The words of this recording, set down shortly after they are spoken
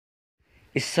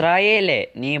ഇസ്രായേലേ,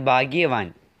 നീ ഭാഗ്യവാൻ.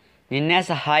 നിന്നെ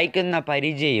സഹായിക്കുന്ന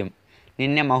പരിചയും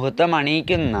നിന്നെ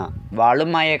മഹത്വമണിയിക്കുന്ന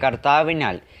വാളുമായ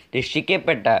കർത്താവിനാൽ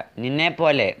രക്ഷിക്കപ്പെട്ട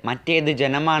നിന്നെപ്പോലെ മറ്റേത്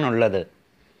ജനമാണുള്ളത്?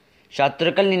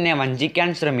 ശത്രുക്കൾ നിന്നെ വഞ്ചിക്കാൻ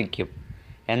ശ്രമിക്കും,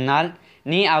 എന്നാൽ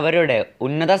നീ അവരുടെ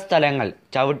ഉന്നത സ്ഥലങ്ങൾ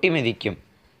ചവിട്ടിമെതിക്കും.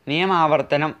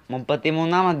 നിയമാവർത്തനം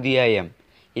 33-ാം അധ്യായം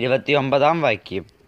 29-ാം വാക്യം.